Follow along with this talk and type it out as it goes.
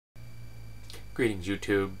Greetings,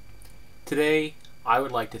 YouTube. Today, I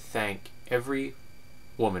would like to thank every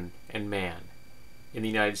woman and man in the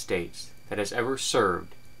United States that has ever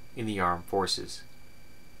served in the armed forces.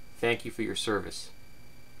 Thank you for your service.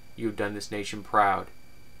 You have done this nation proud.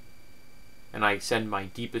 And I send my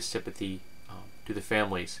deepest sympathy to the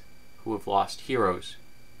families who have lost heroes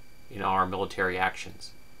in our military actions.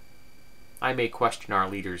 I may question our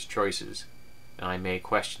leaders' choices, and I may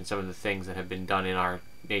question some of the things that have been done in our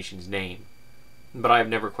nation's name, but I have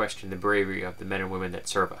never questioned the bravery of the men and women that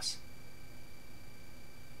serve us.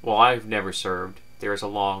 While I've never served, there is a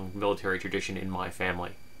long military tradition in my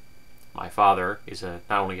family. My father is not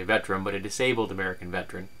only a veteran, but a disabled American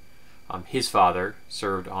veteran. His father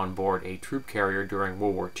served on board a troop carrier during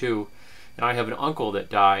World War II, and I have an uncle that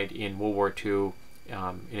died in World War II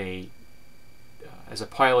as a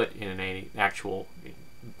pilot in an actual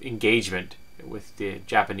engagement with the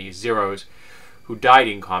Japanese Zeros, who died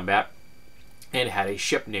in combat and had a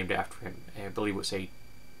ship named after him. I believe it was a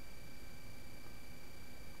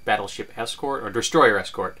battleship escort or destroyer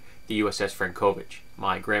escort, the USS Frankovich.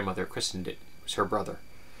 My grandmother christened it. It was her brother.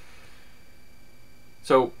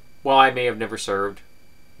 So while I may have never served,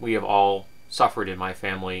 we have all suffered in my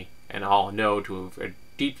family and all know to a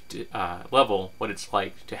deep level what it's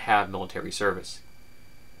like to have military service.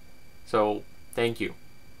 So thank you.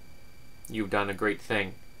 You've done a great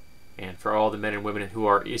thing. And for all the men and women who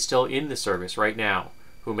are still in the service right now,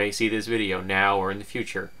 who may see this video now or in the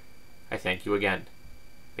future, I thank you again.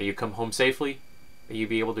 May you come home safely. May you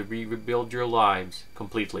be able to rebuild your lives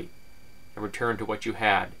completely and return to what you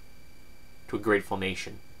had, to a grateful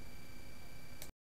nation.